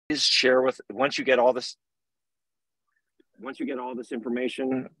share with, once you get all this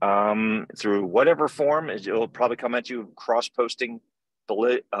information through whatever form, it'll probably come at you cross-posting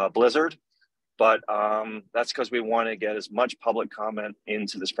Blizzard, but that's because we want to get as much public comment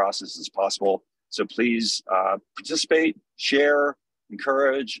into this process as possible. So please participate, share,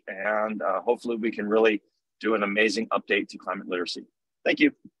 encourage, and hopefully we can really do an amazing update to climate literacy. Thank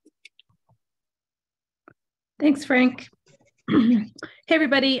you. Thanks, Frank. Hey,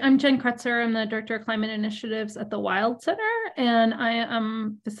 everybody, I'm Jen Kretzer. I'm the Director of Climate Initiatives at the Wild Center, and I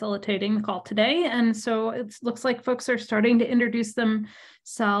am facilitating the call today. And so it looks like folks are starting to introduce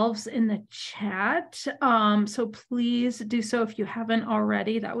themselves in the chat. So please do so if you haven't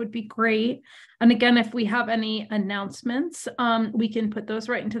already. That would be great. And again, if we have any announcements, we can put those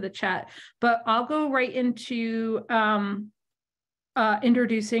right into the chat. But I'll go right into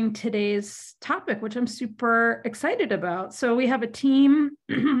introducing today's topic, which I'm super excited about. So we have a team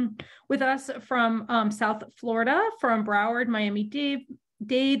with us from South Florida, from Broward,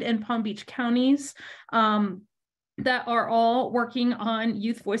 Miami-Dade, and Palm Beach counties that are all working on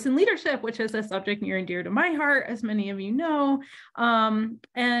youth voice and leadership, which is a subject near and dear to my heart, as many of you know.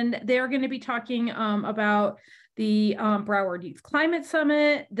 And they're going to be talking about the Broward Youth Climate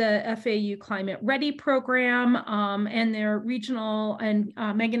Summit, the FAU Climate READY Program, and their regional, and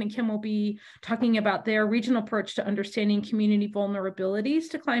Megan and Kim will be talking about their regional approach to understanding community vulnerabilities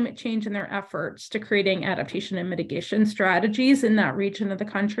to climate change and their efforts to creating adaptation and mitigation strategies in that region of the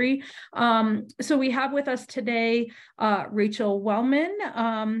country. So we have with us today Rachel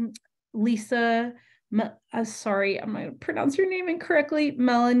Wellman, Lisa, sorry, I'm going to pronounce your name incorrectly,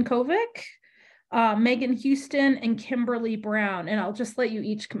 Melankovic, Megan Houston, and Kimberly Brown. And I'll just let you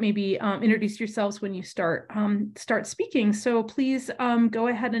each maybe introduce yourselves when you start speaking. So please go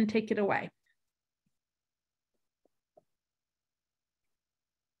ahead and take it away.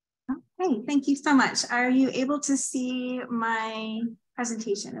 Okay, thank you so much. Are you able to see my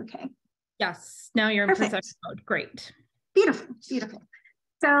presentation okay? Yes, now you're in presenter mode. Great. Beautiful, beautiful.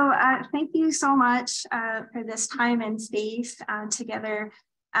 So thank you so much for this time and space together.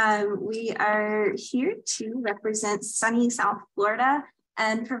 We are here to represent sunny South Florida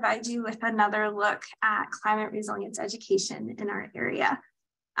and provide you with another look at climate resilience education in our area.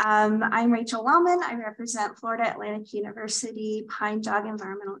 I'm Rachel Wellman. I represent Florida Atlantic University Pine Jog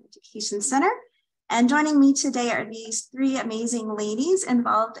Environmental Education Center. And joining me today are these three amazing ladies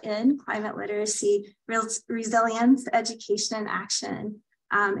involved in climate literacy, resilience, education, and action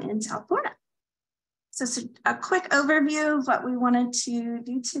in South Florida. So a quick overview of what we wanted to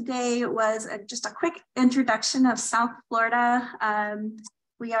do today was just a quick introduction of South Florida.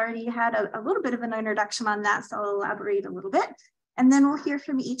 We already had a little bit of an introduction on that, so I'll elaborate a little bit. And then we'll hear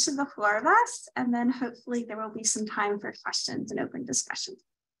from each of the four of us, and then hopefully there will be some time for questions and open discussion.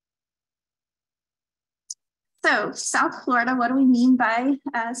 So South Florida, what do we mean by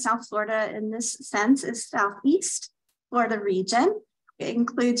South Florida in this sense is Southeast Florida region. It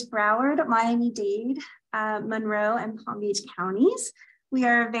includes Broward, Miami-Dade, Monroe, and Palm Beach counties. We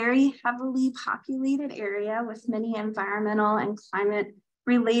are a very heavily populated area with many environmental and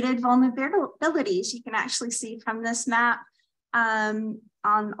climate-related vulnerabilities. You can actually see from this map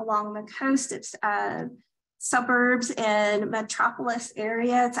along the coast, it's suburbs and metropolis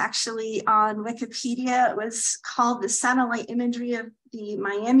area. It's actually on Wikipedia. It was called the satellite imagery of the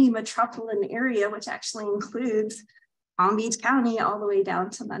Miami metropolitan area, which actually includes Palm Beach County all the way down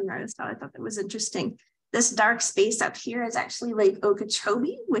to Monroe. So I thought that was interesting. This dark space up here is actually Lake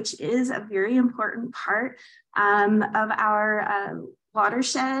Okeechobee, which is a very important part of our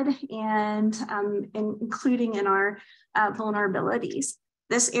watershed and including in our vulnerabilities.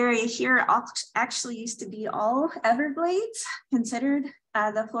 This area here actually used to be all Everglades, considered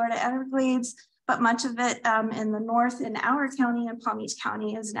the Florida Everglades, but much of it in the north in our county and Palm Beach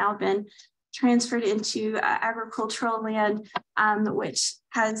County has now been transferred into agricultural land, which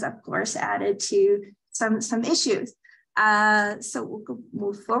has, of course, added to some issues. So we'll go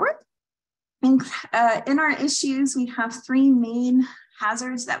move forward. In our issues, we have three main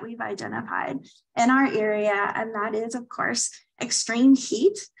hazards that we've identified in our area, and that is, of course, extreme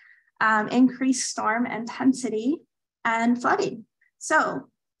heat, increased storm intensity, and flooding. So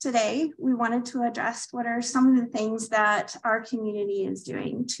today, we wanted to address what are some of the things that our community is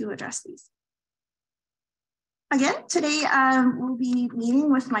doing to address these. Again, today we'll be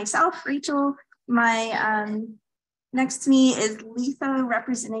meeting with myself, Rachel. Next to me is Lisa,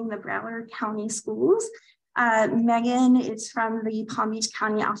 representing the Broward County Schools. Megan is from the Palm Beach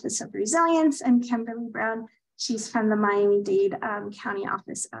County Office of Resilience, and Kimberly Brown, she's from the Miami-Dade County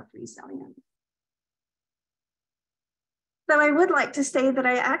Office of Resilience. So I would like to say that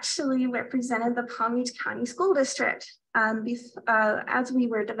I actually represented the Palm Beach County School District as we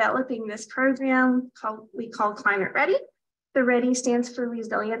were developing this program we call Climate Ready. The READY stands for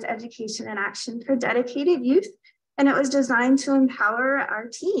Resilience, Education, and Action for Dedicated Youth. And it was designed to empower our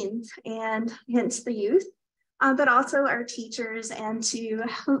teens and hence the youth, but also our teachers, and to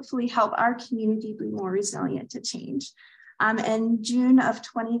hopefully help our community be more resilient to change. In June of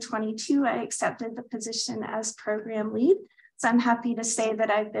 2022, I accepted the position as program lead. So I'm happy to say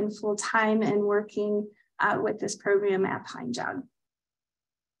that I've been full-time and working with this program at Pine Jog.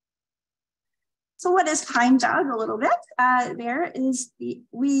 So what is Pine Jog a little bit?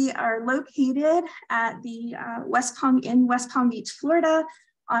 We are located at the West Palm Beach, Florida,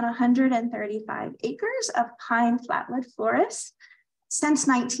 on 135 acres of pine flatwood forest. Since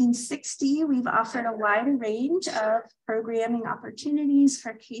 1960, we've offered a wide range of programming opportunities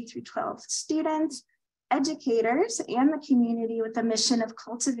for K through 12 students, educators, and the community with the mission of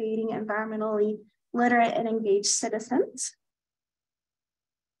cultivating environmentally literate and engaged citizens.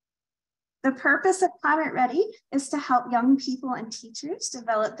 The purpose of Climate Ready is to help young people and teachers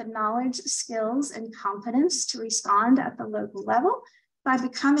develop the knowledge, skills, and confidence to respond at the local level by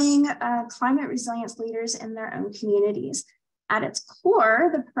becoming climate resilience leaders in their own communities. At its core,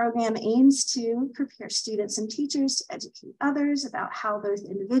 the program aims to prepare students and teachers to educate others about how both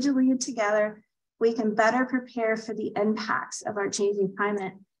individually and together we can better prepare for the impacts of our changing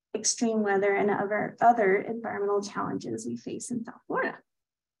climate, extreme weather, and other environmental challenges we face in South Florida.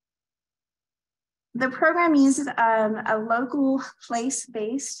 The program uses a local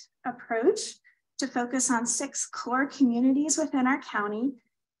place-based approach to focus on 6 core communities within our county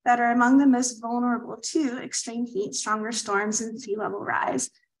that are among the most vulnerable to extreme heat, stronger storms, and sea level rise,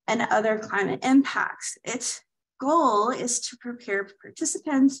 and other climate impacts. Its goal is to prepare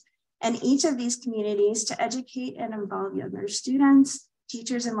participants in each of these communities to educate and involve younger students,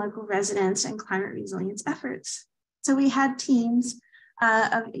 teachers, and local residents in climate resilience efforts. So we had teams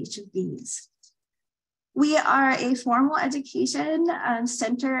of each of these. We are a formal education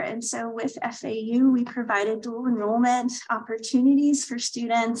center, and so with FAU, we provided dual enrollment opportunities for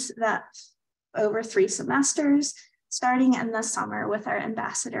students that over 3 semesters, starting in the summer with our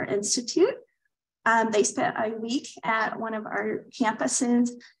Ambassador Institute. They spent a week at one of our campuses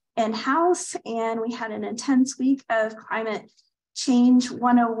in-house, and we had an intense week of climate change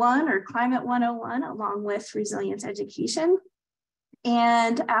 101 or climate 101, along with resilience education.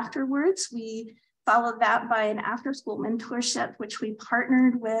 And afterwards, we followed that by an after-school mentorship, which we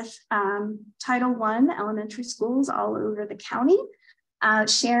partnered with Title I elementary schools all over the county,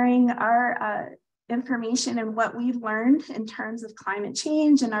 sharing our information and what we've learned in terms of climate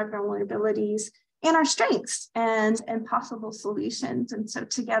change and our vulnerabilities and our strengths and possible solutions. And so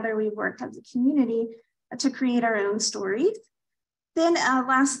together we worked as a community to create our own stories. Then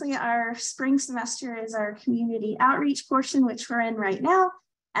lastly, our spring semester is our community outreach portion, which we're in right now.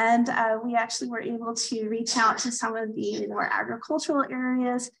 And we actually were able to reach out to some of the more agricultural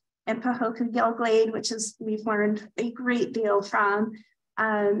areas in Pahokee-Gilglade, which is we've learned a great deal from.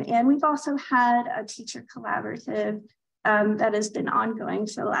 And we've also had a teacher collaborative that has been ongoing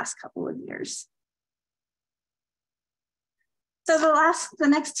for the last couple of years. So the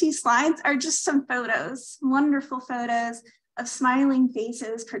next 2 slides are just some photos, wonderful photos of smiling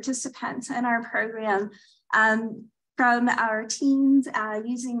faces, participants in our program. From our teens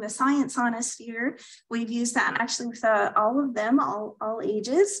using the science ionosphere. We've used that actually with all of them, all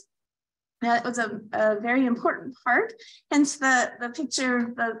ages. It was a very important part, hence the picture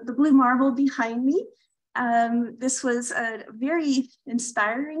of the blue marble behind me. This was a very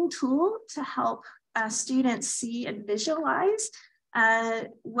inspiring tool to help students see and visualize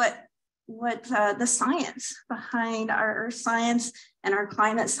what the science behind our earth science and our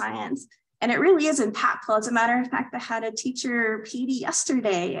climate science. And it really is impactful. As a matter of fact, I had a teacher PD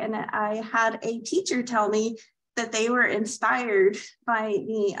yesterday, and I had a teacher tell me that they were inspired by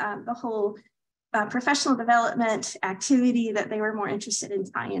the whole professional development activity, that they were more interested in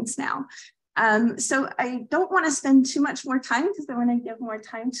science now. So I don't want to spend too much more time because I want to give more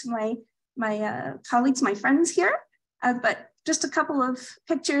time to my colleagues, my friends here. But just a couple of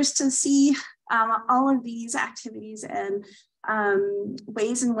pictures to see all of these activities and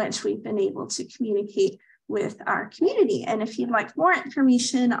ways in which we've been able to communicate with our community. And if you'd like more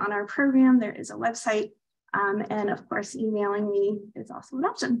information on our program, there is a website, and of course, emailing me is also an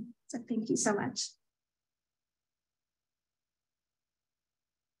option. So thank you so much.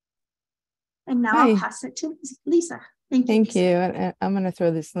 And now I'll pass it to Lisa. Thank you. Thank you. And I'm going to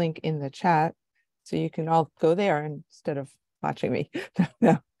throw this link in the chat so you can all go there instead of watching me.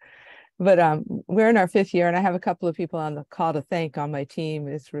 No. But we're in our 5th year, and I have a couple of people on the call to thank on my team.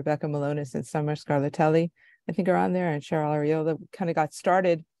 It's Rebecca Malonis and Summer Scarlatelli, I think, are on there, and Cheryl Ariola. Kind of got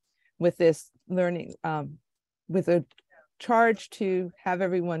started with this learning, with a charge to have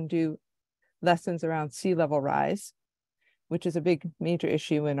everyone do lessons around sea level rise, which is a big major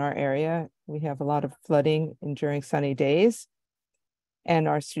issue in our area. We have a lot of flooding during sunny days, and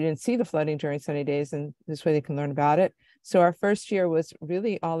our students see the flooding during sunny days, and this way they can learn about it. So our first year was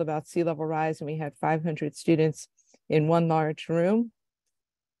really all about sea level rise, and we had 500 students in one large room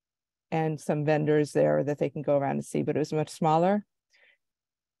and some vendors there that they can go around and see, but it was much smaller.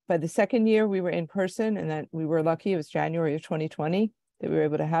 By the second year, we were in person, and then we were lucky. It was January of 2020 that we were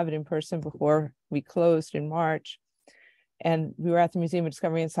able to have it in person before we closed in March. And we were at the Museum of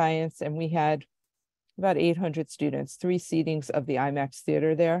Discovery and Science, and we had about 800 students, 3 seatings of the IMAX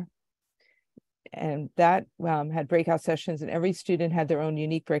theater there. And that had breakout sessions, and every student had their own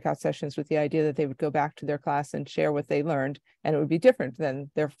unique breakout sessions with the idea that they would go back to their class and share what they learned, and it would be different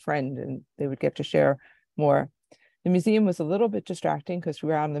than their friend, and they would get to share more. The museum was a little bit distracting because we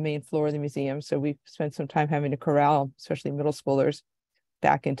were on the main floor of the museum, so we spent some time having to corral, especially middle schoolers,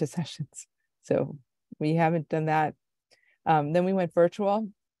 back into sessions. So we haven't done that. Then we went virtual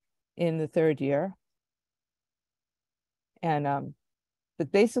in the 3rd year. And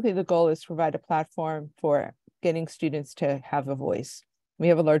but basically the goal is to provide a platform for getting students to have a voice. We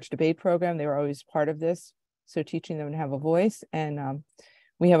have a large debate program. They were always part of this. So teaching them to have a voice. And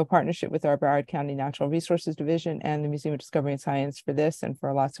we have a partnership with our Broward County Natural Resources Division and the Museum of Discovery and Science for this and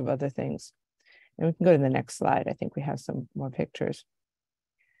for lots of other things. And we can go to the next slide. I think we have some more pictures.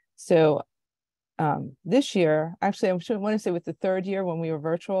 So this year, actually, I want to say with the 3rd year when we were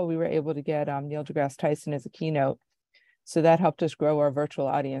virtual, we were able to get Neil deGrasse Tyson as a keynote. So that helped us grow our virtual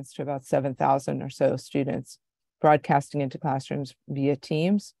audience to about 7,000 or so students broadcasting into classrooms via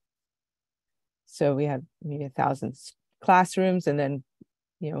Teams. So we had maybe 1,000 classrooms, and then,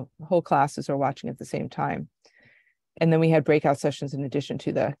 whole classes are watching at the same time. And then we had breakout sessions in addition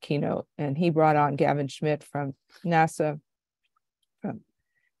to the keynote. And he brought on Gavin Schmidt from NASA.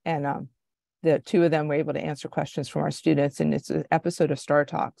 And the 2 of them were able to answer questions from our students. And it's an episode of Star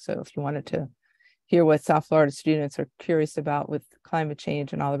Talk. So if you wanted to hear what South Florida students are curious about with climate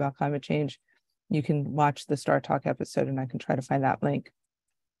change and all about climate change, you can watch the Star Talk episode, and I can try to find that link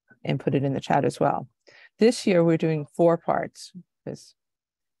and put it in the chat as well. This year, we're doing 4 parts because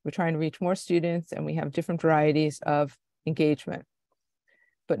we're trying to reach more students, and we have different varieties of engagement.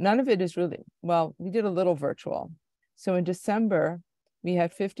 But none of it is really, well, we did a little virtual. So in December, we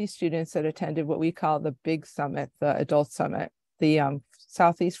had 50 students that attended what we call the big summit, the adult summit, the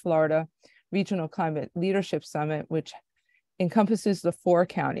Southeast Florida Regional Climate Leadership Summit, which encompasses the 4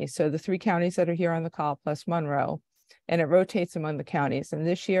 counties. So the 3 counties that are here on the call plus Monroe, and it rotates among the counties. And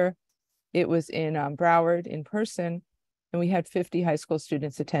this year it was in Broward in person, and we had 50 high school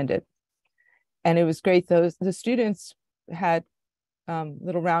students attended. And it was great. The students had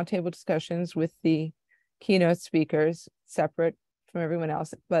little roundtable discussions with the keynote speakers separate from everyone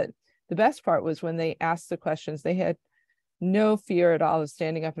else. But the best part was when they asked the questions, they had no fear at all of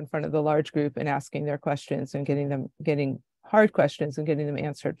standing up in front of the large group and asking their questions and getting hard questions and getting them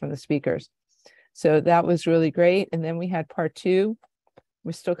answered from the speakers. So that was really great. And then we had part 2.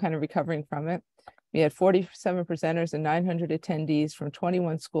 We're still kind of recovering from it. We had 47 presenters and 900 attendees from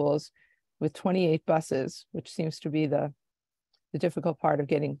 21 schools with 28 buses, which seems to be the difficult part of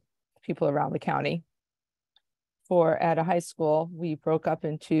getting people around the county. At a high school, we broke up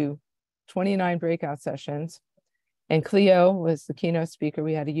into 29 breakout sessions. And Cleo was the keynote speaker.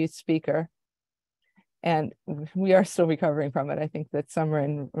 We had a youth speaker, and we are still recovering from it. I think that Summer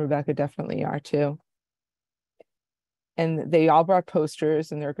and Rebecca definitely are too. And they all brought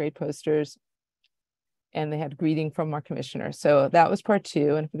posters, and they're great posters. And they had a greeting from our commissioner. So that was part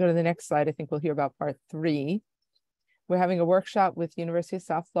 2. And if we go to the next slide, I think we'll hear about part 3. We're having a workshop with University of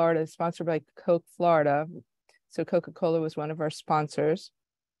South Florida, sponsored by Coke Florida. So Coca-Cola was one of our sponsors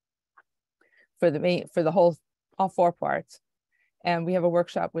for all 4 parts. And we have a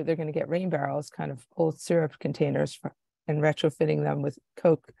workshop where they're going to get rain barrels, kind of old syrup containers, and retrofitting them with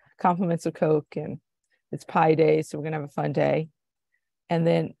Coke, compliments of Coke. And it's Pi Day, so we're going to have a fun day. And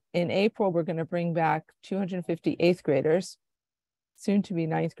then in April, we're going to bring back 250 8th graders, soon to be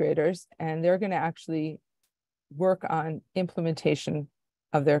 9th graders, and they're going to actually work on implementation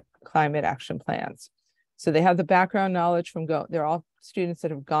of their climate action plans. So they have the background knowledge they're all students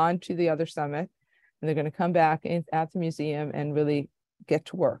that have gone to the other summit, and they're going to come back at the museum and really get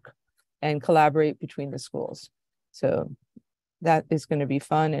to work and collaborate between the schools. So that is going to be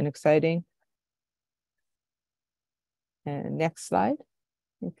fun and exciting. And next slide.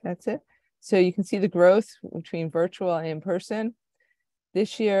 I think that's it. So you can see the growth between virtual and in person.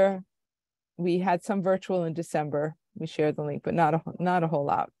 This year, we had some virtual in December. We shared the link, but not a whole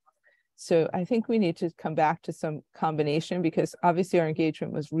lot. So I think we need to come back to some combination, because obviously our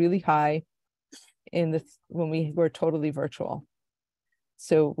engagement was really high when we were totally virtual.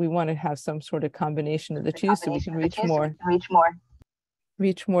 So we want to have some sort of combination of the two, so we can reach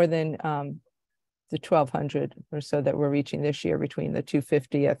more than the 1,200 or so that we're reaching this year, between the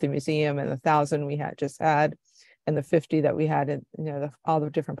 250 at the museum and the 1,000 we just had, and the 50 that we had in all the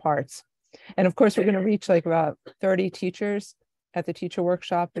different parts. And of course, we're going to reach like about 30 teachers at the teacher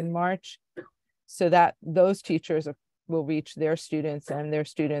workshop in March, so that those teachers will reach their students and their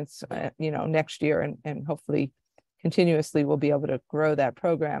students, next year, and hopefully continuously we'll be able to grow that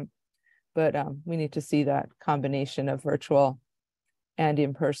program. But we need to see that combination of virtual and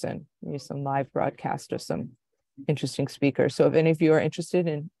in person. Use some live broadcast of some interesting speakers. So if any of you are interested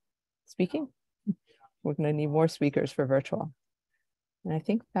in speaking, we're going to need more speakers for virtual. And I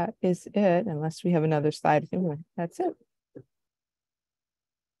think that is it, unless we have another slide. I think that's it.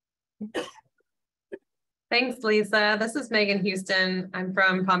 Thanks, Lisa. This is Megan Houston. I'm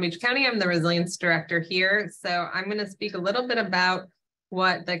from Palm Beach County. I'm the resilience director here. So I'm going to speak a little bit about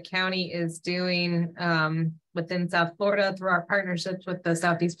what the county is doing within South Florida through our partnerships with the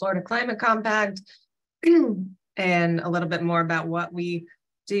Southeast Florida Climate Compact, and a little bit more about what we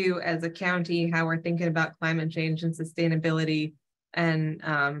do as a county, how we're thinking about climate change and sustainability, and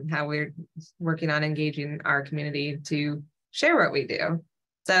how we're working on engaging our community to share what we do.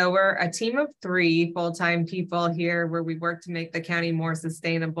 So we're a team of 3 full-time people here, where we work to make the county more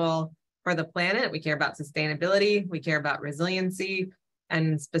sustainable for the planet. We care about sustainability, we care about resiliency,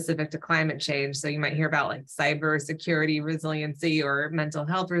 and specific to climate change. So you might hear about like cybersecurity resiliency or mental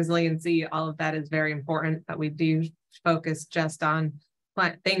health resiliency. All of that is very important, but we do focus just on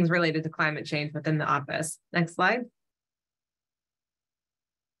things related to climate change within the office. Next slide.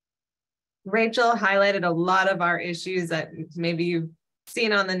 Rachel highlighted a lot of our issues that maybe you've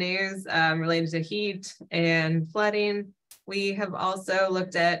seen on the news related to heat and flooding. We have also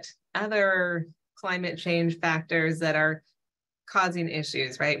looked at other climate change factors that are causing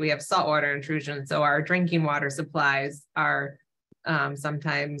issues, right? We have saltwater intrusion, so our drinking water supplies are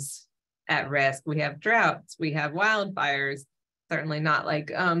sometimes at risk. We have droughts, we have wildfires, certainly not like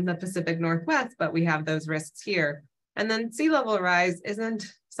the Pacific Northwest, but we have those risks here. And then sea level rise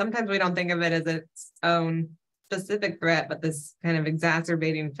sometimes we don't think of it as its own specific threat, but this kind of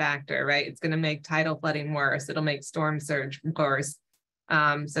exacerbating factor, right? It's going to make tidal flooding worse. It'll make storm surge worse.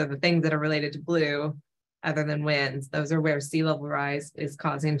 So the things that are related to blue, other than winds, those are where sea level rise is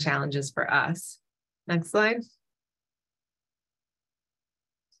causing challenges for us. Next slide.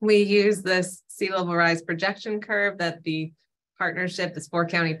 We use this sea level rise projection curve that the partnership, this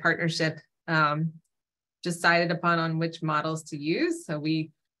 4-county partnership, decided upon on which models to use. So we,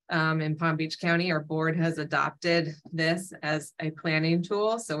 in Palm Beach County, our board has adopted this as a planning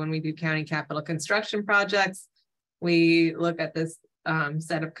tool. So when we do county capital construction projects, we look at this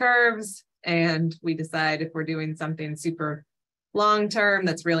set of curves, and we decide if we're doing something super long-term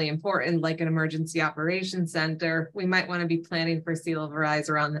that's really important, like an emergency operations center, we might want to be planning for sea level rise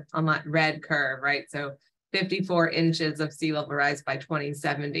around on that red curve, right? So 54 inches of sea level rise by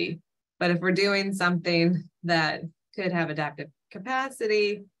 2070. But if we're doing something that could have adaptive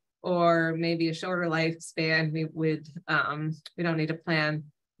capacity or maybe a shorter lifespan, we don't need to plan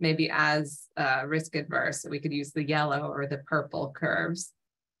maybe as risk adverse. So we could use the yellow or the purple curves.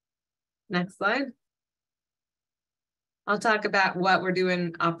 Next slide. I'll talk about what we're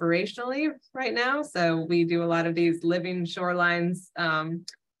doing operationally right now. So we do a lot of these living shorelines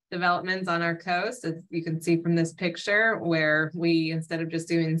developments on our coast, as you can see from this picture, where we, instead of just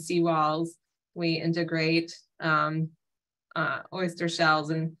doing seawalls, we integrate oyster shells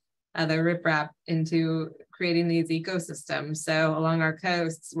and other riprap into creating these ecosystems. So along our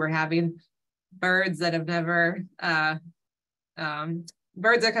coasts, we're having birds that have never,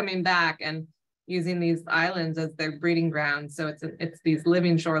 birds are coming back and using these islands as their breeding grounds. So it's these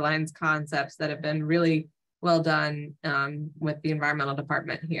living shorelines concepts that have been really well done with the environmental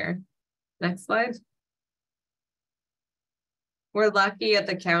department here. Next slide. We're lucky at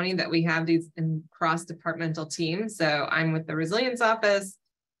the county that we have these cross-departmental teams. So I'm with the resilience office,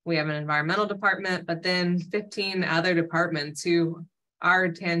 we have an environmental department, but then 15 other departments who are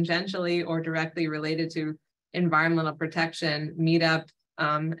tangentially or directly related to environmental protection meet up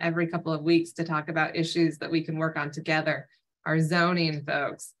every couple of weeks to talk about issues that we can work on together. Our zoning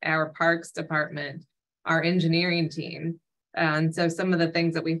folks, our parks department, our engineering team. And so some of the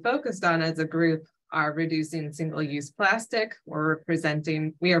things that we focused on as a group are reducing single-use plastic. We are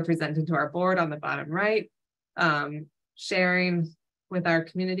presenting to our board on the bottom right, sharing with our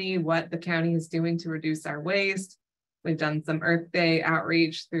community what the county is doing to reduce our waste. We've done some Earth Day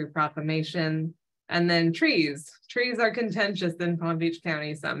outreach through proclamation. And then trees. Trees are contentious in Palm Beach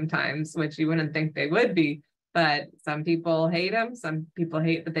County sometimes, which you wouldn't think they would be, but some people hate them. Some people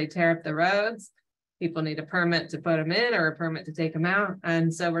hate that they tear up the roads. People need a permit to put them in or a permit to take them out.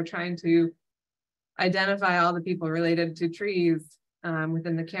 And so we're trying to identify all the people related to trees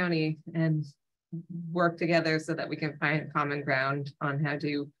within the county and work together so that we can find common ground on how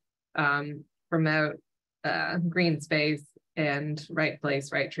to promote green space and right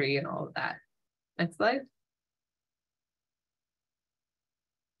place, right tree, and all of that. Next slide.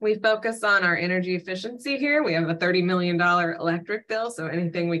 We focus on our energy efficiency here. We have a $30 million electric bill, so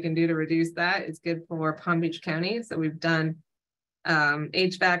anything we can do to reduce that is good for Palm Beach County. So we've done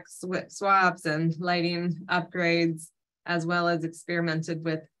HVAC swaps and lighting upgrades, as well as experimented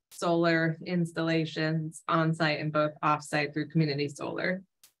with solar installations on-site and both off-site through community solar.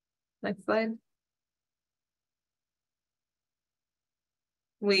 Next slide.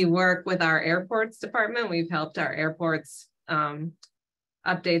 We work with our airports department. We've helped our airports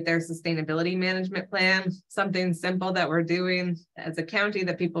update their sustainability management plan. Something simple that we're doing as a county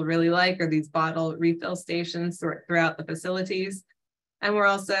that people really like are these bottle refill stations throughout the facilities. And we're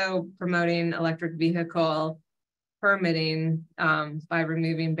also promoting electric vehicle permitting by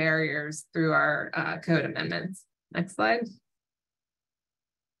removing barriers through our code amendments. Next slide.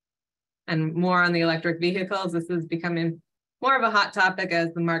 And more on the electric vehicles. This is becoming more of a hot topic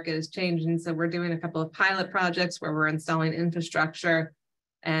as the market is changing. So we're doing a couple of pilot projects where we're installing infrastructure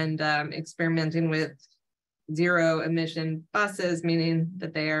and experimenting with zero emission buses, meaning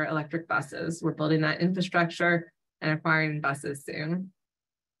that they are electric buses. We're building that infrastructure and acquiring buses soon.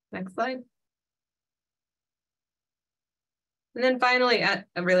 Next slide. And then finally,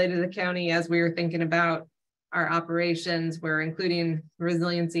 related to the county, as we were thinking about our operations, we're including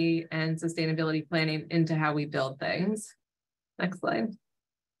resiliency and sustainability planning into how we build things. Next slide.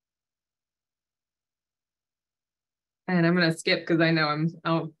 And I'm going to skip because I know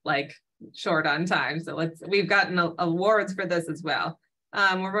I'm like short on time. So we've gotten awards for this as well.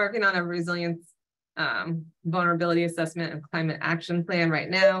 We're working on a resilience vulnerability assessment and climate action plan right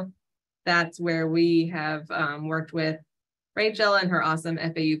now. That's where we have worked with Rachel and her awesome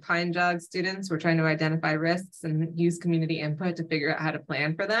FAU Pine Jog students. We're trying to identify risks and use community input to figure out how to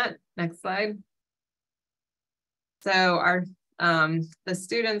plan for that. Next slide. So the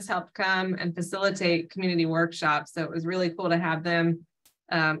students helped come and facilitate community workshops. So it was really cool to have them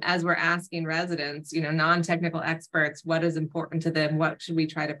as we're asking residents, non-technical experts, what is important to them? What should we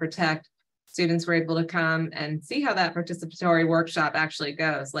try to protect? Students were able to come and see how that participatory workshop actually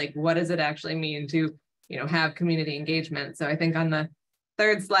goes. Like, what does it actually mean to, have community engagement? So I think on the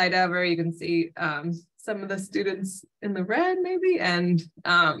third slide over, you can see some of the students in the red maybe, and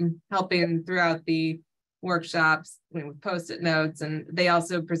helping throughout the workshops with post-it notes. And they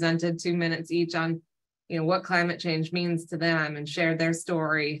also presented 2 minutes each on, what climate change means to them and shared their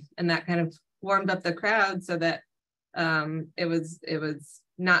story. And that kind of warmed up the crowd so that it was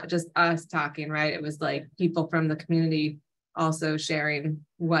not just us talking, right? It was like people from the community also sharing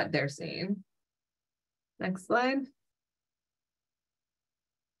what they're seeing. Next slide.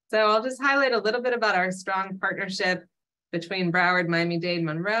 So I'll just highlight a little bit about our strong partnership between Broward, Miami-Dade,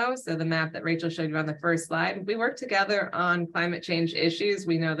 Monroe. So the map that Rachel showed you on the first slide, we work together on climate change issues.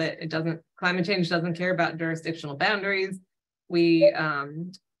 We know that climate change doesn't care about jurisdictional boundaries.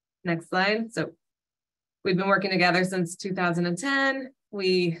 Next slide. So we've been working together since 2010.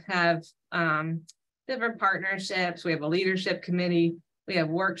 We have different partnerships. We have a leadership committee. We have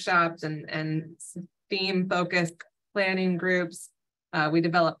workshops and theme-focused planning groups. We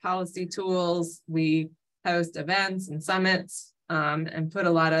develop policy tools. We host events and summits and put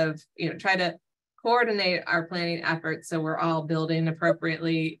a lot of, try to coordinate our planning efforts so we're all building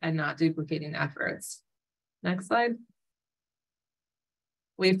appropriately and not duplicating efforts. Next slide.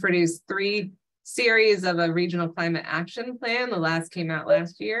 We've produced 3 series of a regional climate action plan. The last came out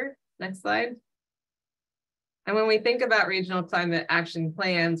last year. Next slide. And when we think about regional climate action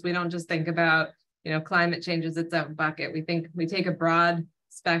plans, we don't just think about, climate change as its own bucket. We take a broad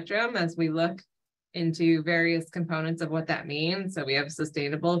spectrum as we look into various components of what that means. So we have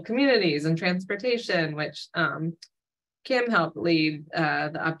sustainable communities and transportation, which Kim helped lead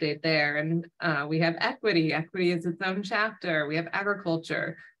the update there. And we have equity. Equity is its own chapter. We have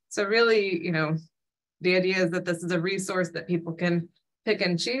agriculture. So really, the idea is that this is a resource that people can pick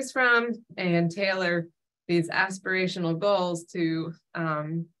and choose from and tailor these aspirational goals to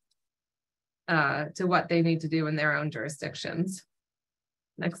to what they need to do in their own jurisdictions.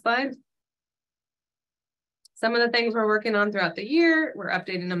 Next slide. Some of the things we're working on throughout the year, we're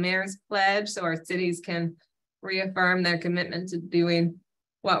updating the mayor's pledge so our cities can reaffirm their commitment to doing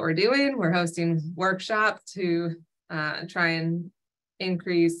what we're doing. We're hosting workshops to try and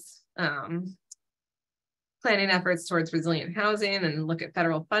increase planning efforts towards resilient housing and look at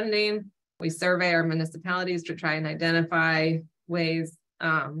federal funding. We survey our municipalities to try and identify ways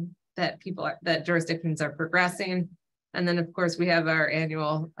that jurisdictions are progressing. And then of course we have our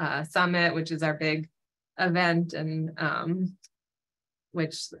annual summit, which is our big event, and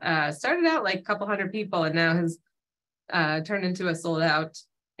which started out like a couple hundred people and now has turned into a sold out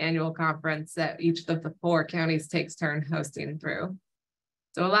annual conference that each of the 4 counties takes turn hosting through.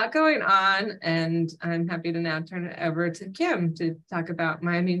 So a lot going on, and I'm happy to now turn it over to Kim to talk about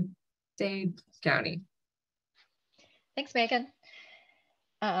Miami-Dade County. Thanks, Megan.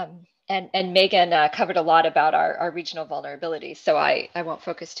 And Megan covered a lot about our regional vulnerabilities, so I won't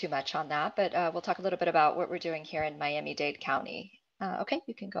focus too much on that, but we'll talk a little bit about what we're doing here in Miami-Dade County. Okay,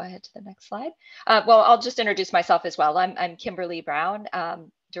 you can go ahead to the next slide. Well, I'll just introduce myself as well. I'm Kimberly Brown,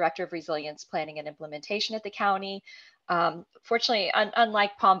 Director of Resilience Planning and Implementation at the county. Fortunately,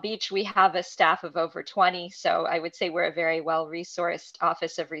 unlike Palm Beach, we have a staff of over 20, so I would say we're a very well-resourced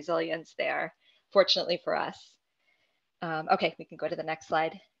Office of Resilience there, fortunately for us. Okay, we can go to the next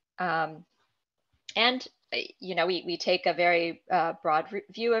slide. And you know, we take a very broad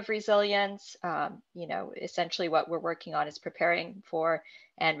view of resilience. You know, essentially what we're working on is preparing for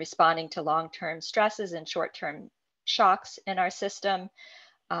and responding to long-term stresses and short-term shocks in our system.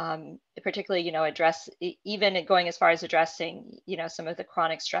 Particularly, you know, even going as far as addressing, you know, some of the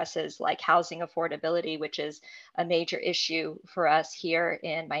chronic stresses like housing affordability, which is a major issue for us here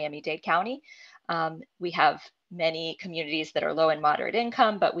in Miami-Dade County. We have many communities that are low and moderate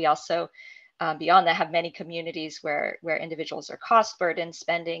income, but we also, beyond that, have many communities where individuals are cost burdened,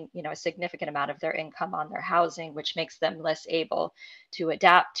 spending, you know, a significant amount of their income on their housing, which makes them less able to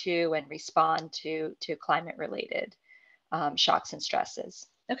adapt to and respond to climate related shocks and stresses.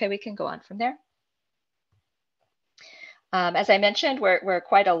 Okay, we can go on from there. As I mentioned, we're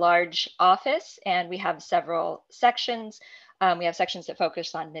quite a large office and we have several sections. We have sections that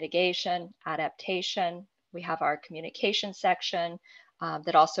focus on mitigation, adaptation. We have our communication section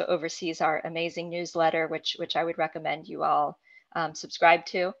that also oversees our amazing newsletter, which I would recommend you all subscribe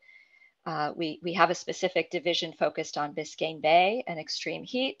to. We have a specific division focused on Biscayne Bay and extreme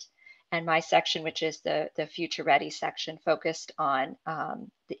heat. And my section, which is the Future Ready section, focused on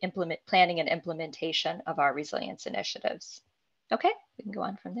the planning and implementation of our resilience initiatives. Okay, we can go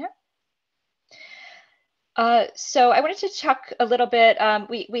on from there. So I wanted to talk a little bit,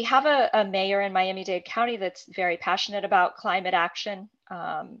 we have a mayor in Miami-Dade County that's very passionate about climate action,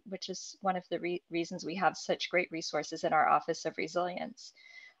 which is one of the reasons we have such great resources in our Office of Resilience.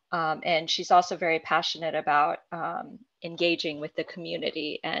 And she's also very passionate about engaging with the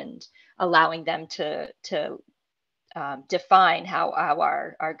community and allowing them to define how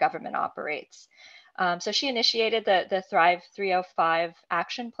our government operates. So she initiated the Thrive 305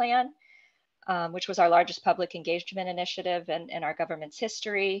 action plan, which was our largest public engagement initiative in our government's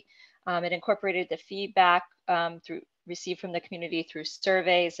history. It incorporated the feedback received from the community through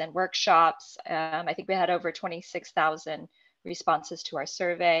surveys and workshops. I think we had over 26,000 responses to our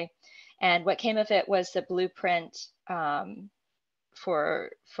survey. And what came of it was the blueprint for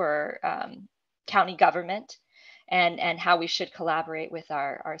county government and how we should collaborate with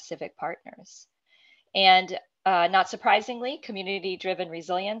our civic partners. And not surprisingly, community-driven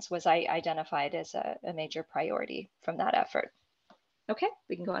resilience was identified as a major priority from that effort. Okay,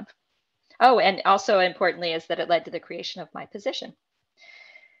 we can go on. Oh, and also importantly is that it led to the creation of my position.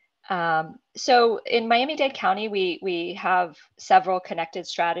 So in Miami-Dade County, we have several connected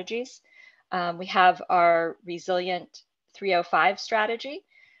strategies. We have our Resilient 305 strategy,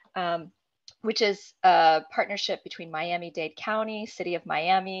 which is a partnership between Miami-Dade County, City of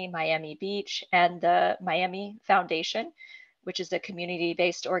Miami, Miami Beach, and the Miami Foundation, which is a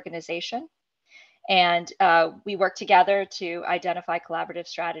community-based organization. And we work together to identify collaborative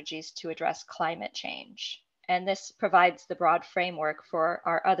strategies to address climate change. And this provides the broad framework for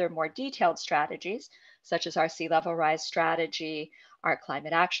our other more detailed strategies, such as our sea level rise strategy, our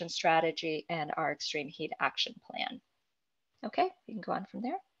climate action strategy, and our extreme heat action plan. Okay, we can go on from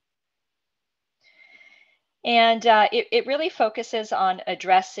there. And it really focuses on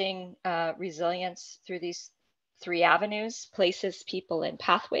addressing resilience through these 3 avenues: places, people, and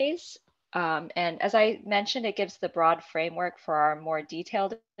pathways. And as I mentioned, it gives the broad framework for our more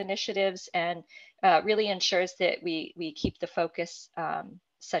detailed initiatives and really ensures that we keep the focus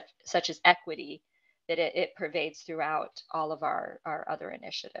such as equity, that it pervades throughout all of our other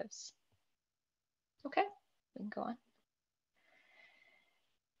initiatives. Okay, we can go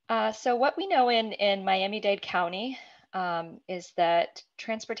on. So what we know in Miami-Dade County is that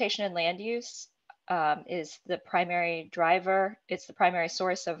transportation and land use is the primary driver. It's the primary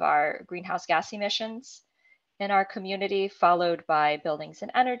source of our greenhouse gas emissions in our community, followed by buildings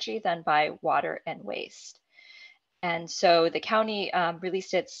and energy, then by water and waste. And so the county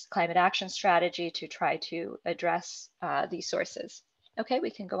released its climate action strategy to try to address these sources. Okay,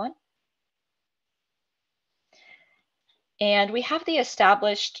 we can go on. And we have the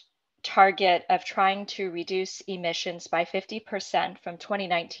established target of trying to reduce emissions by 50% from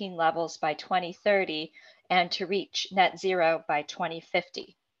 2019 levels by 2030 and to reach net zero by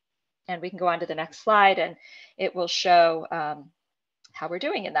 2050. And we can go on to the next slide and it will show how we're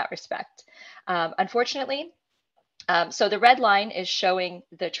doing in that respect. Unfortunately, so the red line is showing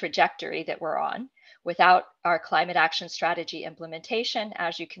the trajectory that we're on. Without our climate action strategy implementation,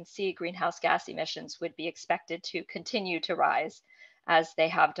 as you can see, greenhouse gas emissions would be expected to continue to rise as they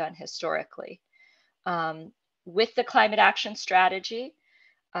have done historically. With the climate action strategy,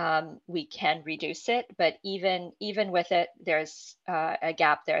 we can reduce it, but even with it, there's a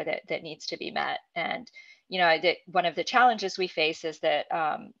gap there that needs to be met. And one of the challenges we face is that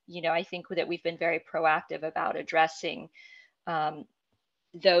I think that we've been very proactive about addressing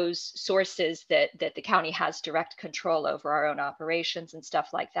those sources that the county has direct control over, our own operations and stuff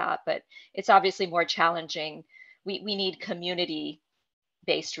like that. But it's obviously more challenging. We need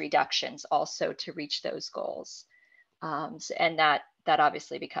community-based reductions also to reach those goals. And that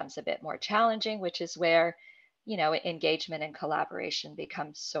obviously becomes a bit more challenging, which is where, engagement and collaboration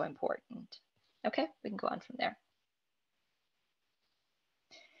becomes so important. Okay, we can go on from there.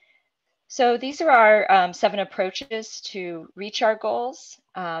 So these are our 7 approaches to reach our goals.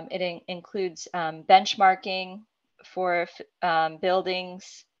 It includes benchmarking for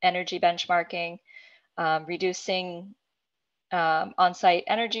buildings, energy benchmarking, reducing on-site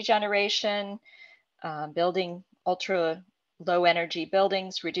energy generation, building ultra low energy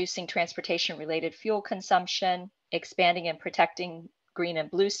buildings, reducing transportation related fuel consumption, expanding and protecting green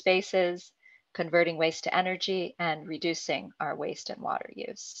and blue spaces, converting waste to energy, and reducing our waste and water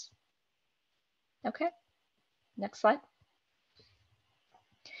use. Okay, next slide.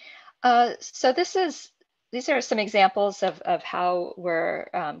 So these are some examples of how we're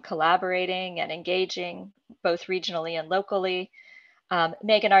collaborating and engaging both regionally and locally.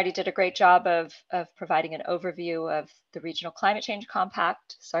 Megan already did a great job of providing an overview of the Regional Climate Change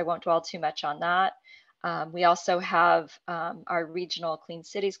Compact, so I won't dwell too much on that. We also have our Regional Clean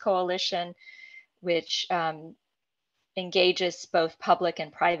Cities Coalition, which engages both public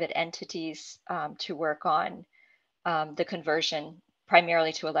and private entities to work on the conversion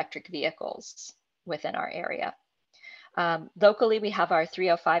primarily to electric vehicles within our area. Locally, we have our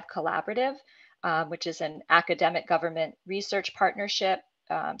 305 Collaborative, which is an academic government research partnership.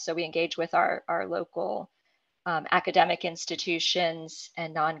 So we engage with our local academic institutions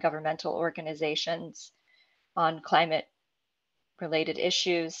and non-governmental organizations on climate related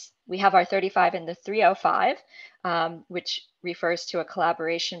issues. We have our 35 and the 305, which refers to a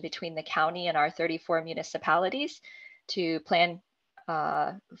collaboration between the county and our 34 municipalities to plan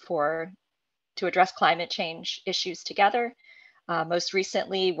to address climate change issues together. Most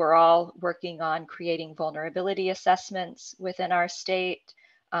recently, we're all working on creating vulnerability assessments within our state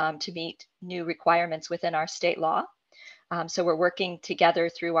to meet new requirements within our state law. So we're working together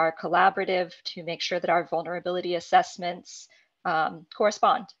through our collaborative to make sure that our vulnerability assessments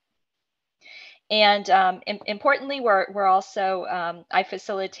correspond. And importantly, we're also, I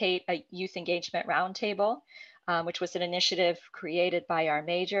facilitate a youth engagement roundtable, which was an initiative created by our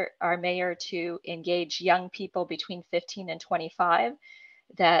mayor to engage young people between 15 and 25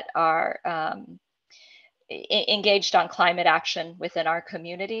 that are engaged on climate action within our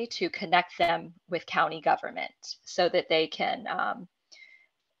community, to connect them with county government so that they can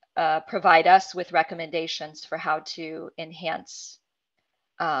provide us with recommendations for how to enhance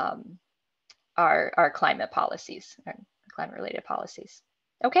our climate policies, our climate related policies.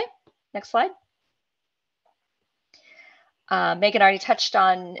 Okay, next slide. Megan already touched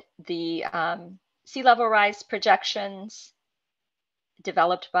on the sea level rise projections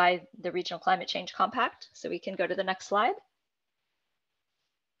developed by the Regional Climate Change Compact. So we can go to the next slide.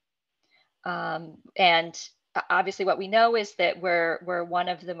 And obviously what we know is that we're one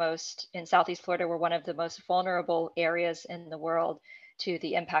of the most, in Southeast Florida, we're one of the most vulnerable areas in the world to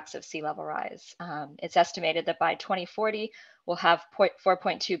the impacts of sea level rise. It's estimated that by 2040, we'll have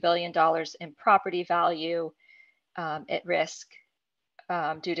 $4.2 billion in property value at risk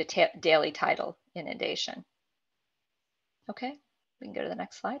due to daily tidal inundation. Okay, we can go to the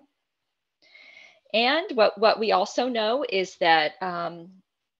next slide. And what we also know is that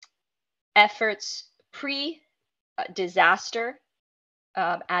efforts pre-disaster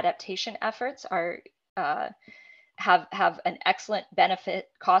adaptation efforts are have an excellent benefit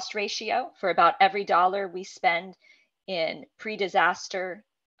cost ratio. For about every dollar we spend in pre-disaster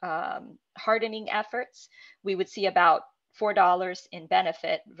hardening efforts, we would see about $4 in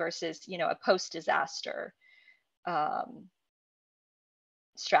benefit versus, you know, a post-disaster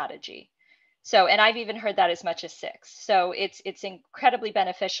strategy. So, and I've even heard that as much as 6. So it's incredibly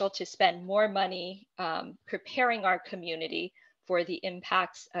beneficial to spend more money preparing our community for the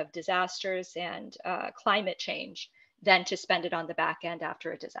impacts of disasters and climate change than to spend it on the back end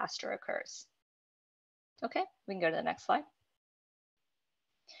after a disaster occurs. Okay, we can go to the next slide.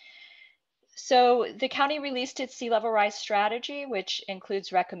 So the county released its sea level rise strategy, which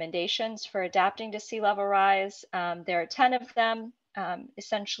includes recommendations for adapting to sea level rise. There are 10 of them.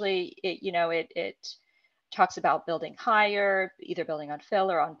 Essentially, it talks about building higher, either building on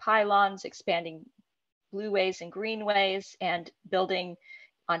fill or on pylons, expanding blueways and greenways, and building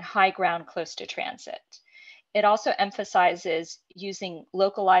on high ground close to transit. It also emphasizes using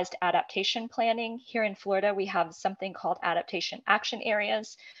localized adaptation planning. Here in Florida, we have something called adaptation action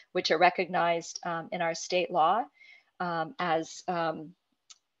areas, which are recognized in our state law as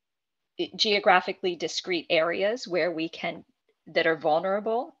geographically discrete areas where we can, that are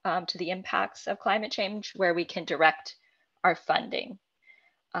vulnerable to the impacts of climate change, where we can direct our funding.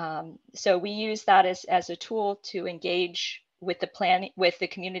 So we use that as a tool to engage with the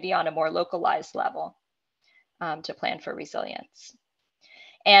community on a more localized level to plan for resilience.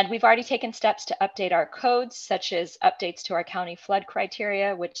 And we've already taken steps to update our codes, such as updates to our county flood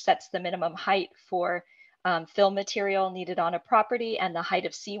criteria, which sets the minimum height for fill material needed on a property and the height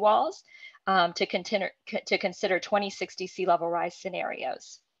of seawalls to consider 2060 sea level rise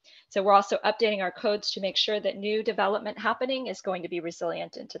scenarios. So we're also updating our codes to make sure that new development happening is going to be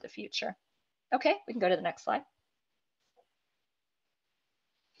resilient into the future. Okay, we can go to the next slide.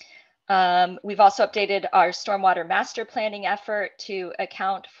 We've also updated our stormwater master planning effort to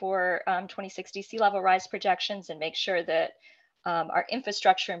account for 2060 sea level rise projections and make sure that our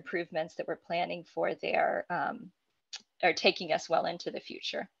infrastructure improvements that we're planning for there are taking us well into the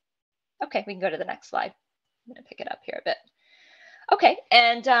future. Okay, we can go to the next slide. I'm going to pick it up here a bit. Okay,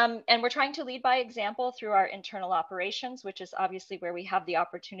 and we're trying to lead by example through our internal operations, which is obviously where we have the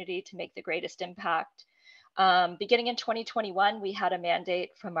opportunity to make the greatest impact. Beginning in 2021, we had a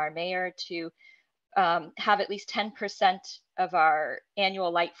mandate from our mayor to have at least 10% of our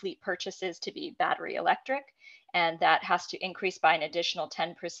annual light fleet purchases to be battery electric, and that has to increase by an additional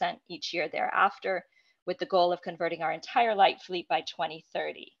 10% each year thereafter, with the goal of converting our entire light fleet by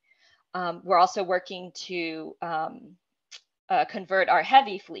 2030. We're also working to convert our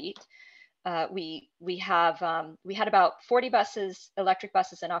heavy fleet. We had about 40 buses, electric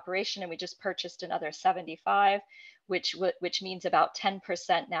buses in operation, and we just purchased another 75, which means about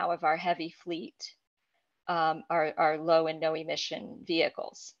 10% now of our heavy fleet are low and no emission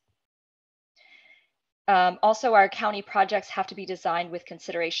vehicles. Also, our county projects have to be designed with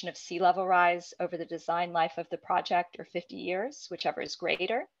consideration of sea level rise over the design life of the project, or 50 years, whichever is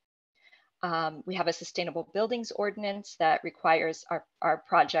greater. We have a sustainable buildings ordinance that requires our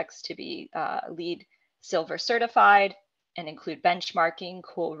projects to be LEED Silver certified and include benchmarking,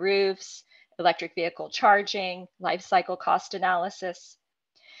 cool roofs, electric vehicle charging, life cycle cost analysis.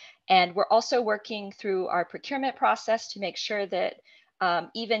 And we're also working through our procurement process to make sure that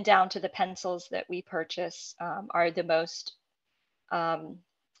even down to the pencils that we purchase are the most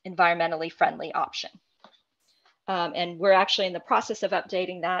environmentally friendly option. And we're actually in the process of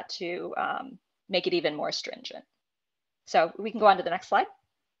updating that to make it even more stringent. So we can go on to the next slide.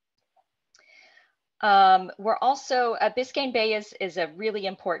 We're also, Biscayne Bay is a really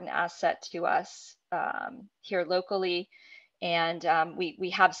important asset to us here locally. And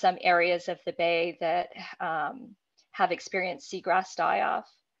we have some areas of the bay that have experienced seagrass die-off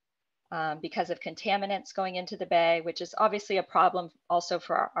because of contaminants going into the bay, which is obviously a problem also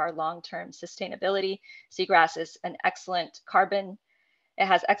for our long-term sustainability. Seagrass is an excellent carbon, it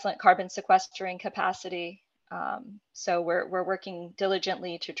has excellent carbon sequestering capacity. So we're working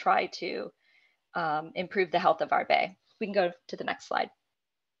diligently to try to improve the health of our bay. We can go to the next slide.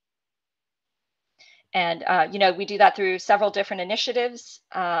 And, we do that through several different initiatives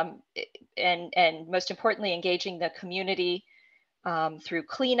and most importantly, engaging the community through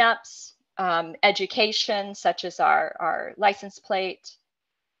cleanups, education, such as our license plate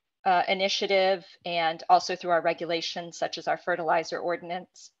initiative, and also through our regulations, such as our fertilizer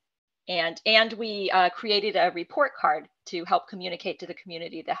ordinance. And we created a report card to help communicate to the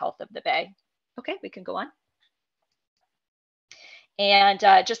community the health of the bay. Okay, we can go on. And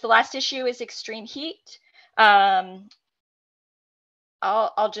just the last issue is extreme heat. I'll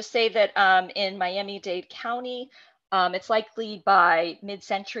just say that in Miami-Dade County, it's likely by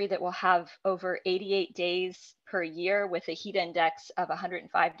mid-century that we'll have over 88 days per year with a heat index of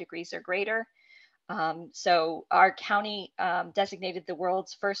 105 degrees or greater. So our county designated the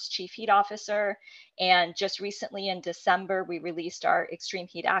world's first chief heat officer. And just recently in December, we released our extreme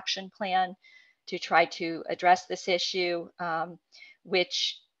heat action plan to try to address this issue,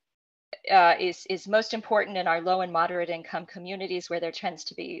 which is most important in our low and moderate income communities where there tends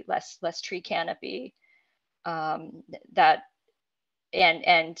to be less tree canopy, and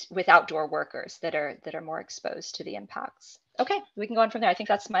with outdoor workers that are more exposed to the impacts. Okay, we can go on from there. I think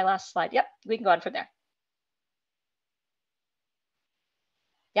that's my last slide. Yep, we can go on from there.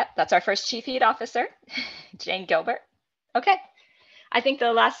 Yep, that's our first chief heat officer, Jane Gilbert. Okay, I think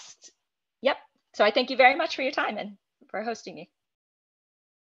the last, yep. So I thank you very much for your time and for hosting me.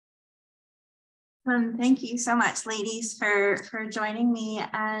 Thank you so much, ladies, for joining me.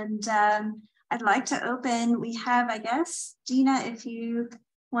 And I'd like to open, we have, I guess, Gina, if you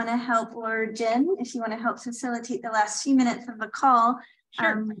want to help, or Jen, if you want to help facilitate the last few minutes of the call.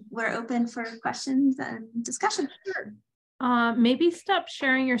 Sure. We're open for questions and discussion. Sure. Maybe stop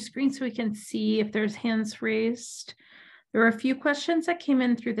sharing your screen so we can see if there's hands raised. There were a few questions that came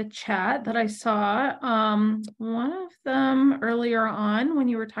in through the chat that I saw. One of them earlier on when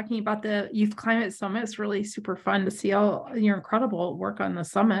you were talking about the Youth Climate Summit, it's really super fun to see all your incredible work on the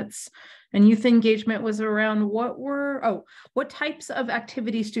summits. And youth engagement was around what types of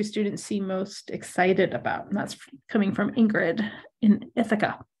activities do students seem most excited about? And that's coming from Ingrid in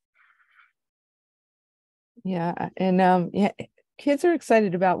Ithaca. Yeah, and kids are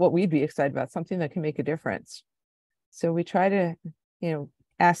excited about what we'd be excited about, something that can make a difference. So we try to,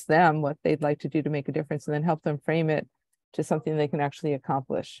 ask them what they'd like to do to make a difference, and then help them frame it to something they can actually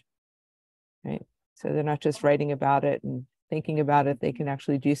accomplish, right? So they're not just writing about it and thinking about it, they can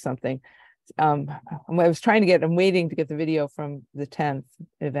actually do something. I was trying to get, I'm waiting to get the video from the 10th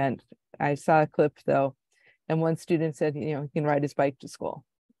event. I saw a clip though, and one student said, he can ride his bike to school.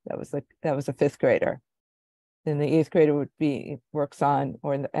 That was a 5th grader. Then the 8th grader works on,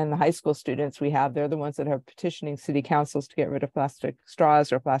 and the high school students they're the ones that are petitioning city councils to get rid of plastic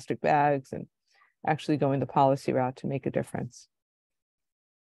straws or plastic bags and actually going the policy route to make a difference.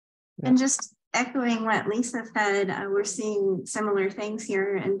 Yeah. And just echoing what Lisa said, we're seeing similar things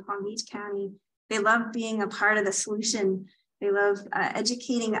here in Palm Beach County. They love being a part of the solution. They love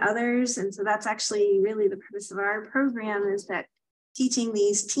educating others. And so that's actually really the purpose of our program, is that teaching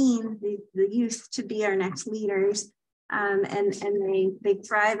these teens, the youth, to be our next leaders, and they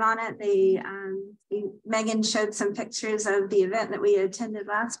thrive on it. Megan showed some pictures of the event that we attended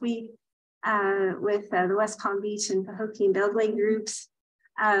last week with the West Palm Beach and Pahokee and Beltway groups.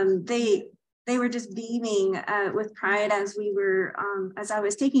 They were just beaming with pride as we were, as I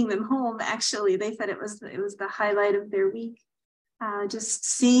was taking them home. Actually, they said it was the highlight of their week. Just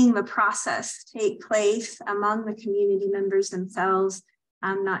seeing the process take place among the community members themselves,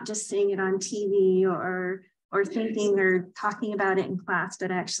 not just seeing it on TV or thinking or talking about it in class,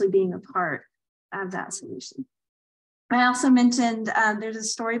 but actually being a part of that solution. I also mentioned there's a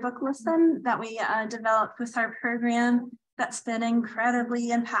storybook lesson that we developed with our program that's been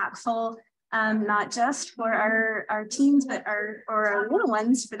incredibly impactful, not just for our teens, but our little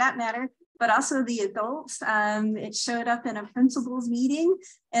ones for that matter, but also the adults. It showed up in a principals meeting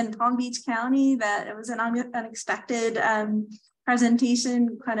in Palm Beach County. That it was an unexpected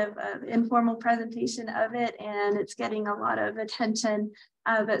presentation, kind of informal presentation of it, and it's getting a lot of attention,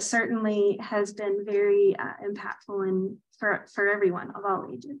 but certainly has been very impactful and for everyone of all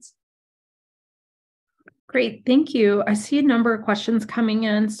ages. Great, thank you. I see a number of questions coming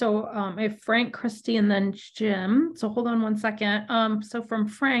in. So I have Frank, Christy, and then Jim. So hold on one second. So from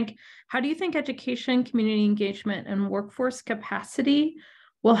Frank, how do you think education, community engagement, and workforce capacity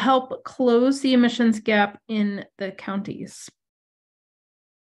will help close the emissions gap in the counties?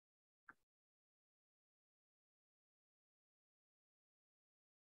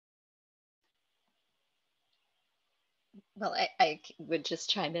 Well, I would just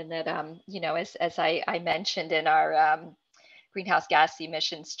chime in that, as I mentioned in our greenhouse gas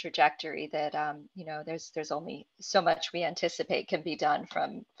emissions trajectory, that, there's only so much we anticipate can be done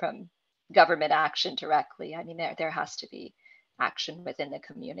from government action directly. I mean, there has to be action within the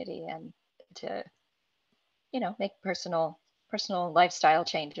community, and to, make personal personal lifestyle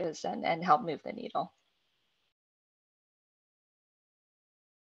changes and help move the needle.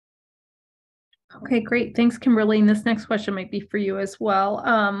 Okay, great. Thanks, Kimberly. And this next question might be for you as well,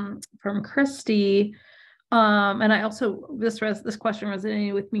 from Christy. And I also, this question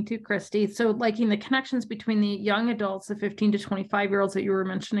resonated with me too, Christy. So liking the connections between the young adults, the 15 to 25-year-olds that you were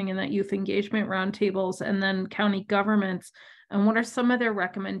mentioning in that youth engagement roundtables, and then county governments. And what are some of their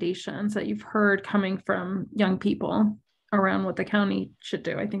recommendations that you've heard coming from young people around what the county should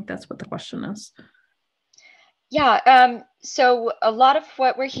do? I think that's what the question is. Yeah, so a lot of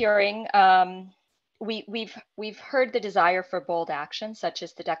what we're hearing, we've heard the desire for bold action, such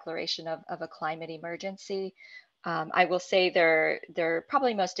as the declaration of a climate emergency. I will say they're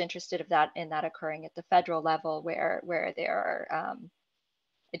probably most interested in that occurring at the federal level, where there are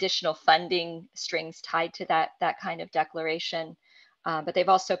additional funding strings tied to that kind of declaration. But they've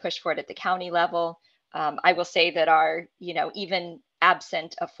also pushed for it at the county level. I will say that even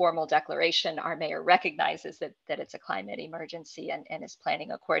absent a formal declaration, our mayor recognizes that it's a climate emergency and is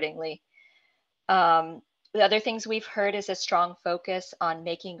planning accordingly. The other things we've heard is a strong focus on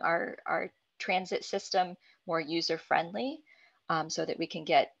making our transit system more user-friendly, so that we can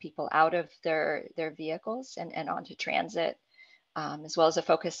get people out of their vehicles and onto transit, as well as a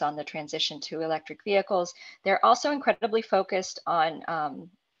focus on the transition to electric vehicles. They're also incredibly focused on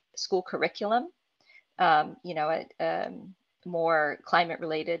school curriculum, more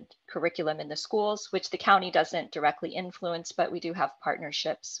climate-related curriculum in the schools, which the county doesn't directly influence, but we do have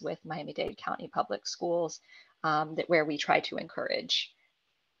partnerships with Miami-Dade County Public Schools where we try to encourage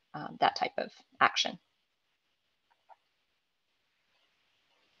that type of action.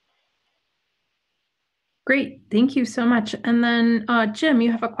 Great, thank you so much. And then Jim,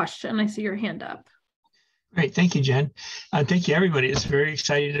 you have a question. I see your hand up. Great, thank you, Jen. Thank you, everybody. It's very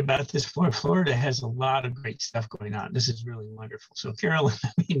excited about this. Florida has a lot of great stuff going on. This is really wonderful. So, Carolyn,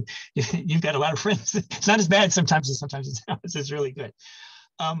 I mean, you've got a lot of friends. It's not as bad sometimes as it's really good.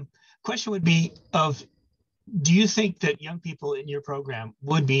 Question would be do you think that young people in your program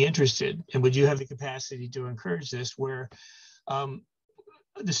would be interested, and would you have the capacity to encourage this, where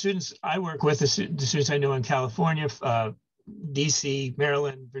the students I work with, the students I know in California, DC,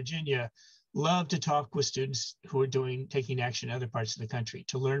 Maryland, Virginia, love to talk with students who are taking action in other parts of the country,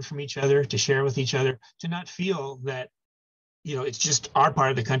 to learn from each other, to share with each other, to not feel that, it's just our part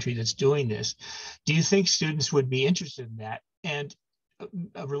of the country that's doing this. Do you think students would be interested in that? And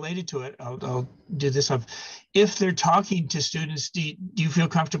related to it, I'll do this up. If they're talking to students, do you feel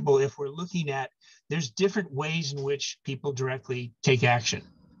comfortable if we're looking at, there's different ways in which people directly take action?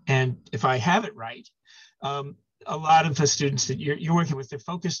 And if I have it right, a lot of the students that you're working with, they're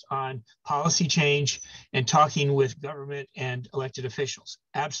focused on policy change and talking with government and elected officials.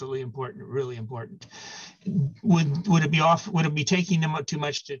 Absolutely important, really important. Would it be taking them too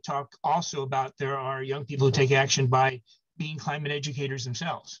much to talk also about there are young people who take action by being climate educators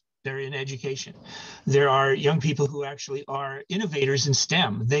themselves? They're in education. There are young people who actually are innovators in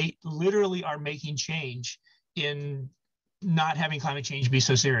STEM. They literally are making change in not having climate change be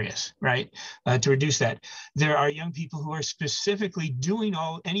so serious, right? To reduce that. There are young people who are specifically doing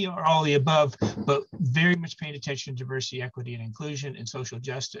any or all the above, but very much paying attention to diversity, equity, and inclusion and social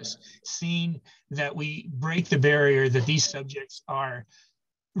justice, seeing that we break the barrier that these subjects are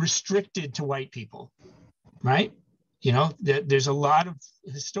restricted to white people, right? There's a lot of,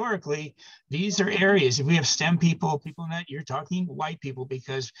 historically, these are areas, if we have STEM people in that, you're talking white people,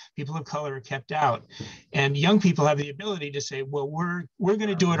 because people of color are kept out. And young people have the ability to say, well, we're going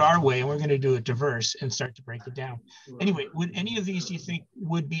to do it our way, and we're going to do it diverse, and start to break it down. Anyway, would any of these, do you think,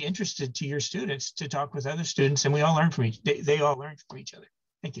 would be interested to your students to talk with other students? And we all learn from they all learn from each other.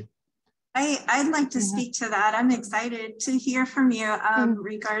 Thank you. I'd like to speak to that. I'm excited to hear from you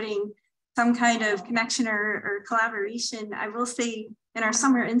regarding some kind of connection or collaboration. I will say in our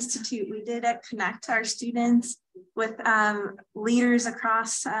summer institute, we did connect our students with leaders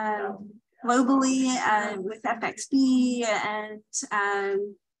across globally with FXB, and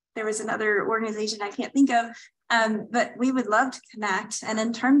there was another organization I can't think of, but we would love to connect. And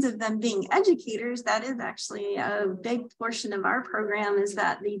in terms of them being educators, that is actually a big portion of our program, is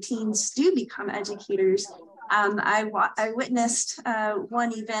that the teens do become educators. I witnessed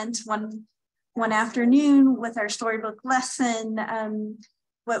one event one afternoon with our storybook lesson.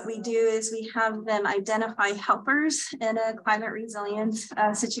 What we do is we have them identify helpers in a climate resilience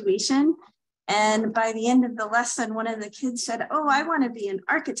situation. And by the end of the lesson, one of the kids said, "Oh, I want to be an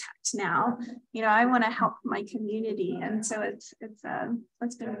architect now. I want to help my community." And so it's been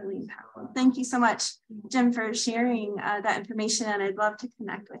really impactful. Thank you so much, Jim, for sharing that information. And I'd love to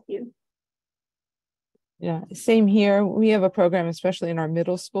connect with you. Yeah, same here. We have a program, especially in our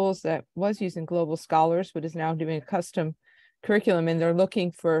middle schools, that was using global scholars, but is now doing a custom curriculum, and they're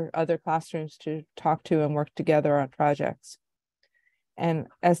looking for other classrooms to talk to and work together on projects. And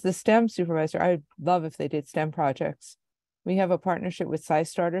as the STEM supervisor, I'd love if they did STEM projects. We have a partnership with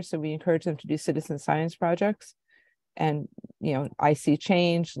SciStarter, so we encourage them to do citizen science projects. And, you know, I see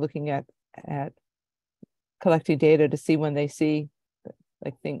change, looking at collecting data to see when they see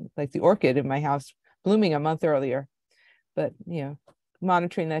like things like the orchid in my house blooming a month earlier. But, you know,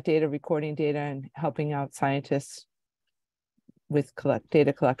 monitoring that data, recording data, and helping out scientists with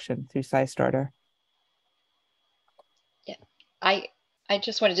data collection through SciStarter. Yeah, I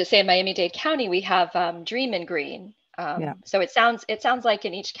just wanted to say in Miami-Dade County, we have Dream in Green. So it sounds like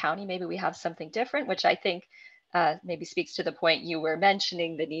in each county, maybe we have something different, which I think maybe speaks to the point you were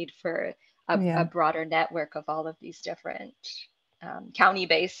mentioning, the need for a broader network of all of these different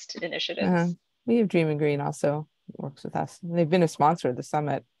county-based initiatives. We have Dream in Green also works with us. They've been a sponsor of the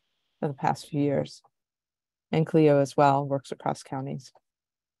summit for the past few years. And Clio as well works across counties.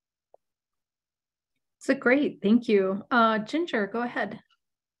 So great, thank you. Ginger, go ahead.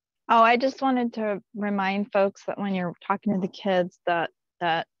 Oh, I just wanted to remind folks that when you're talking to the kids that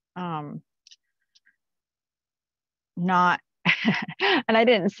not, and I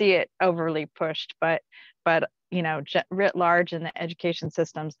didn't see it overly pushed, but you know, writ large in the education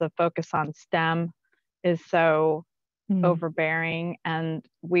systems, the focus on STEM is so overbearing, and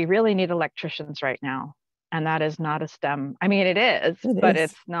we really need electricians right now. And that is not a STEM. I mean, it is, but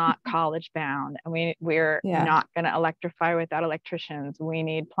it's not college bound. And we're not going to electrify without electricians. We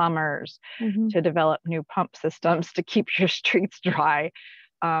need plumbers to develop new pump systems to keep your streets dry.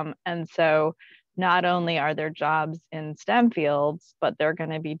 And so not only are there jobs in STEM fields, but they're going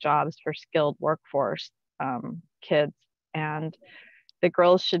to be jobs for skilled workforce kids. And the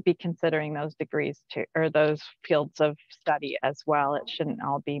girls should be considering those degrees too, or those fields of study as well. It shouldn't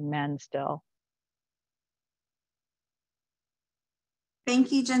all be men still.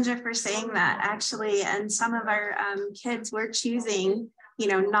 Thank you, Ginger, for saying that. Actually, and some of our kids were choosing, you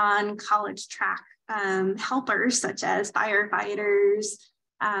know, non-college track helpers, such as firefighters,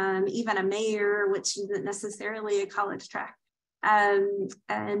 even a mayor, which isn't necessarily a college track, and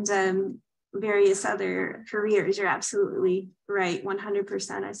various other careers. You're absolutely right.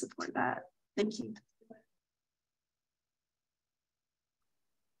 100%. I support that. Thank you.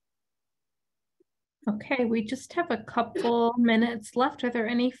 Okay, we just have a couple minutes left. Are there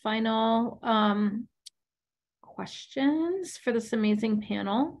any final questions for this amazing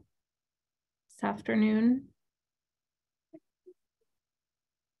panel this afternoon?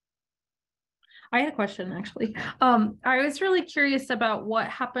 I had a question, actually. I was really curious about what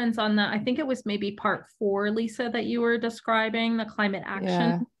happens on the, I think it was maybe part 4, Lisa, that you were describing, the climate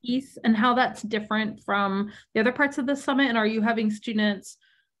action piece, and how that's different from the other parts of the summit. And are you having students,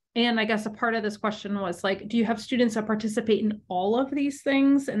 and I guess a part of this question was like, do you have students that participate in all of these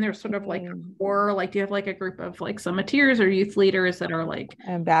things? And they're sort of like, or like, do you have like a group of like summiters or youth leaders that are like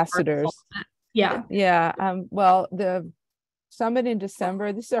ambassadors? Yeah. Well, the summit in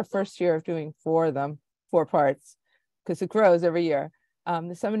December, this is our first year of doing 4 of them, 4 parts, because it grows every year.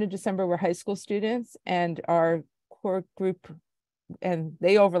 The summit in December were high school students, and our core group, and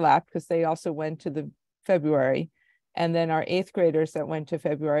they overlapped because they also went to the February. And then our 8th graders that went to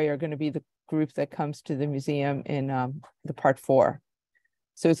February are going to be the group that comes to the museum in the part 4.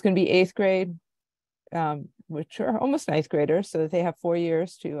 So it's going to be 8th grade, which are almost 9th graders, so that they have 4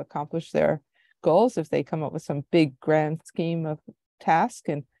 years to accomplish their goals if they come up with some big grand scheme of task.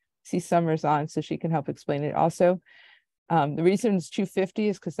 And see Summers on, so she can help explain it also. The reason it's 250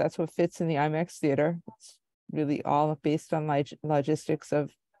 is because that's what fits in the IMAX theater. It's really all based on logistics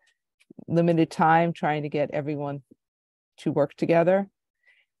of limited time, trying to get everyone to work together.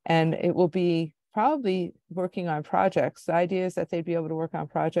 And it will be probably working on projects. The idea is that they'd be able to work on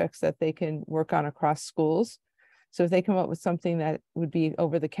projects that they can work on across schools. So if they come up with something that would be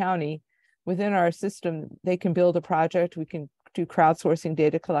over the county, within our system, they can build a project. We can do crowdsourcing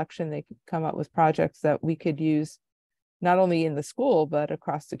data collection. They can come up with projects that we could use not only in the school, but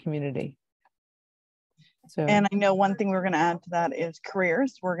across the community. So, and I know one thing we're going to add to that is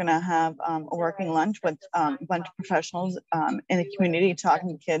careers. We're going to have a working lunch with a bunch of professionals in the community,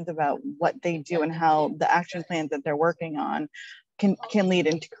 talking to kids about what they do and how the action plans that they're working on can lead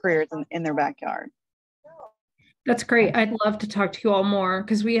into careers in their backyard. That's great. I'd love to talk to you all more,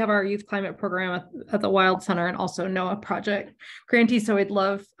 because we have our youth climate program at the Wild Center and also NOAA project grantee. So I'd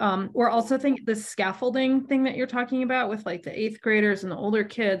love, or also think this scaffolding thing that you're talking about with like the 8th graders and the older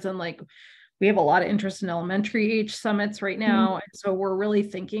kids, and like we have a lot of interest in elementary age summits right now. And so we're really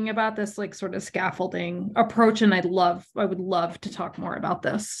thinking about this like sort of scaffolding approach. And I would love to talk more about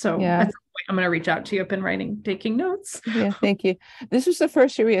this. So at some point, I'm going to reach out to you. I've been taking notes. Yeah, thank you. This was the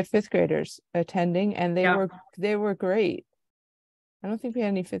first year we had 5th graders attending, and they were great. I don't think we had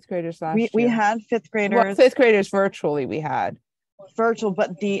any 5th graders last year. We had 5th graders. Well, 5th graders virtually we had. Virtual,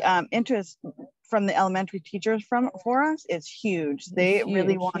 but the interest from the elementary teachers for us is huge. They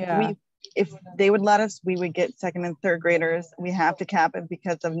really want, if they would let us, we would get 2nd and 3rd graders. We have to cap it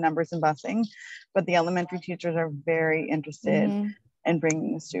because of numbers and busing, but the elementary teachers are very interested in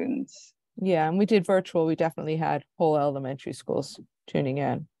bringing the students. Yeah, and we did virtual. We definitely had whole elementary schools tuning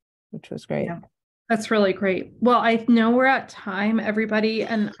in, which was great. Yeah. That's really great. Well, I know we're at time, everybody,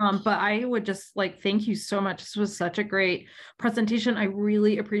 and but I would just like thank you so much. This was such a great presentation. I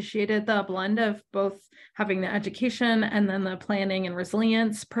really appreciated the blend of both having the education and then the planning and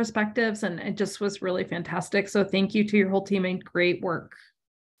resilience perspectives, and it just was really fantastic. So thank you to your whole team and great work.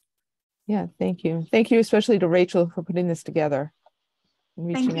 Yeah, thank you. Thank you especially to Rachel for putting this together.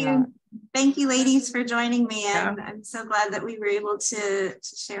 Thank you. Thank you, ladies, for joining me. And I'm so glad that we were able to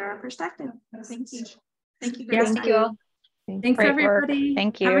share our perspective. Thank you. Thank you. Thank you all. Thanks, everybody. Work.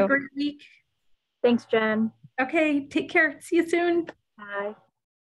 Thank you. Have a great week. Thanks, Jen. Okay, take care. See you soon. Bye.